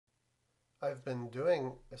I've been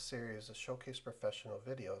doing a series of Showcase Professional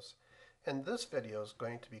videos, and this video is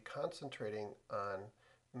going to be concentrating on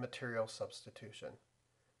material substitution.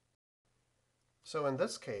 So in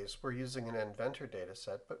this case, we're using an inventor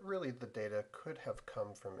dataset, but really the data could have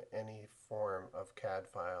come from any form of CAD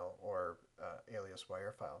file or alias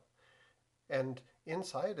wire file. And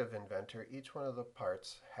inside of Inventor, each one of the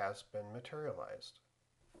parts has been materialized.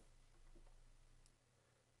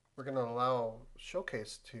 We're going to allow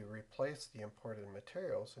Showcase to replace the imported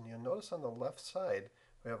materials, and you'll notice on the left side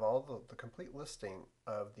we have all the complete listing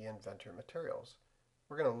of the Inventor materials.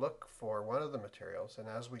 We're going to look for one of the materials, and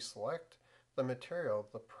as we select the material,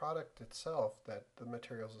 the product itself that the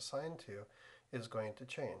material is assigned to is going to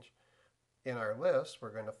change. In our list,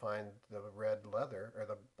 we're going to find the red leather or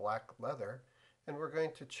the black leather, and we're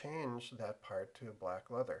going to change that part to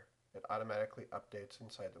black leather. It automatically updates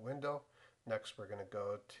inside the window. Next, we're going to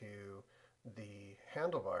go to the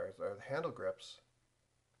handlebars or the handle grips.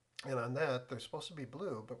 And on that, they're supposed to be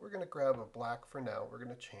blue, but we're going to grab a black for now. We're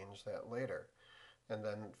going to change that later. And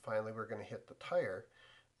then finally, we're going to hit the tire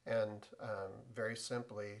and very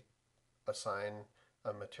simply assign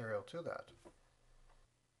a material to that.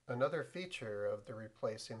 Another feature of the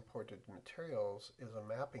replace imported materials is a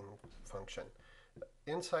mapping function.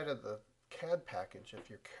 Inside of the CAD package, if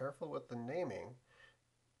you're careful with the naming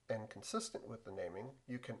and consistent with the naming,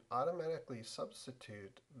 you can automatically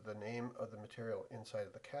substitute the name of the material inside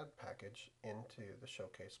of the CAD package into the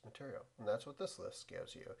showcase material. And that's what this list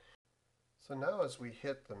gives you. So now as we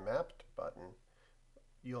hit the mapped button,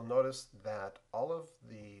 you'll notice that all of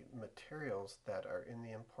the materials that are in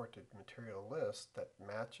the imported material list that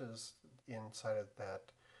matches inside of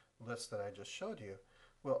that list that I just showed you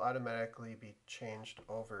will automatically be changed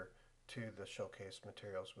over to the showcase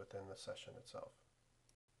materials within the session itself.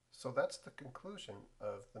 So that's the conclusion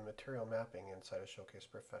of the material mapping inside of Showcase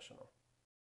Professional.